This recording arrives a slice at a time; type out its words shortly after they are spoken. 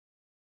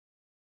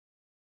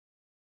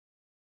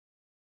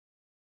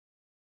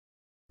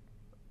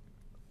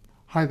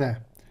Hi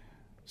there.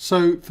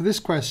 So for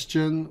this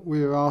question we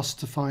were asked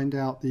to find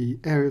out the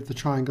area of the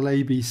triangle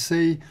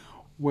ABC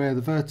where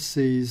the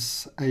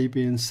vertices A,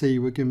 B and C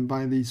were given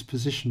by these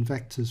position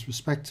vectors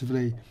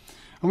respectively,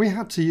 and we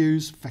had to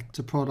use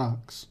vector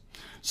products.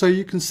 So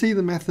you can see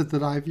the method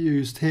that I've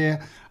used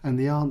here, and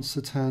the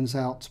answer turns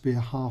out to be a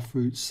half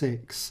root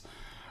 6.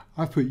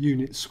 I've put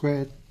units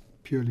squared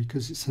purely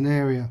because it's an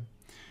area.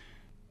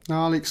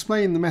 Now I'll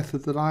explain the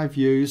method that I've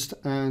used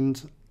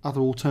and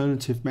other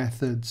alternative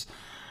methods.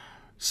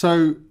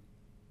 So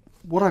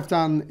what I've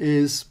done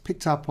is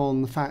picked up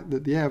on the fact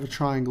that the area of a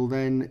triangle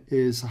then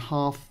is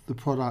half the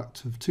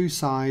product of two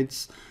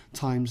sides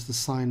times the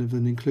sine of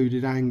an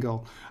included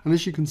angle. And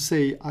as you can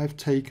see, I've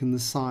taken the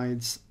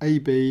sides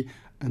AB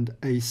and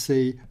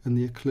AC and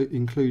the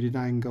included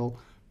angle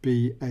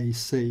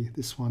BAC,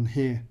 this one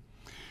here.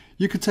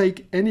 You could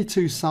take any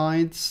two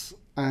sides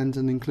and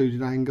an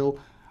included angle,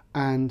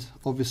 and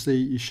obviously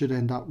you should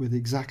end up with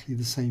exactly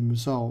the same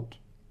result.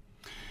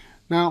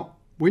 Now,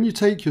 when you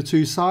take your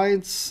two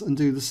sides and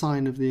do the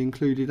sine of the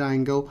included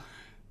angle,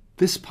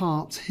 this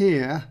part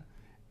here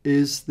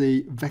is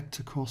the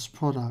vector cross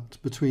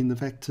product between the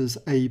vectors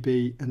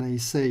AB and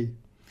AC.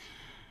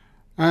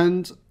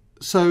 And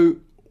so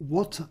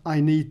what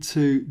I need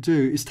to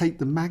do is take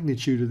the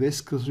magnitude of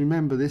this, because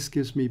remember this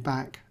gives me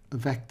back a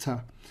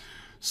vector.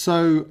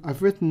 So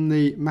I've written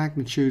the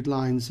magnitude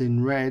lines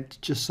in red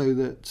just so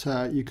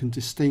that you can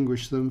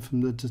distinguish them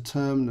from the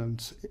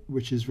determinant,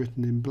 which is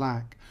written in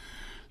black.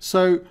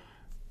 So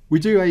we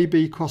do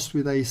AB crossed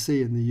with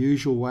AC in the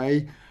usual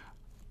way.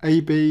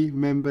 AB,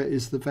 remember,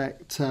 is the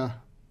vector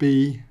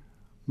B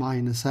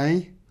minus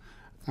A,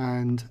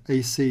 and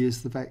AC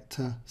is the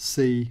vector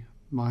C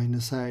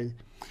minus A.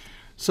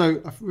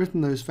 So I've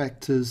written those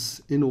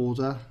vectors in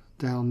order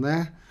down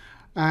there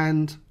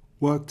and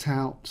worked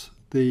out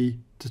the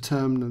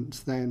determinants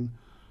then.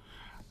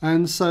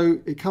 And so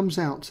it comes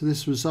out to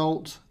this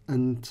result,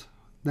 and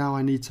now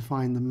I need to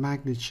find the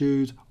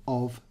magnitude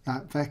of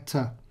that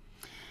vector.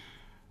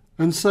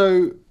 And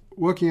so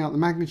working out the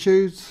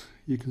magnitude,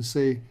 you can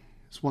see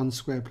it's 1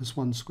 squared plus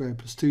 1 squared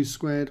plus 2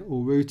 squared,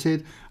 all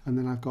rooted, and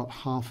then I've got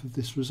half of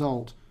this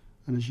result,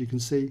 and as you can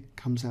see it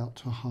comes out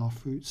to a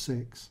half root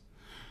 6.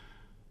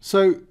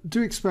 So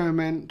do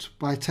experiment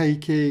by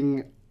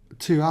taking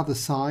two other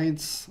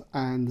sides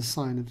and the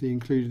sine of the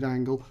included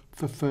angle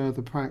for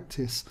further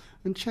practice,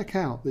 and check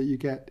out that you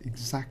get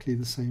exactly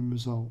the same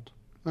result.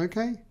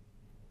 Okay?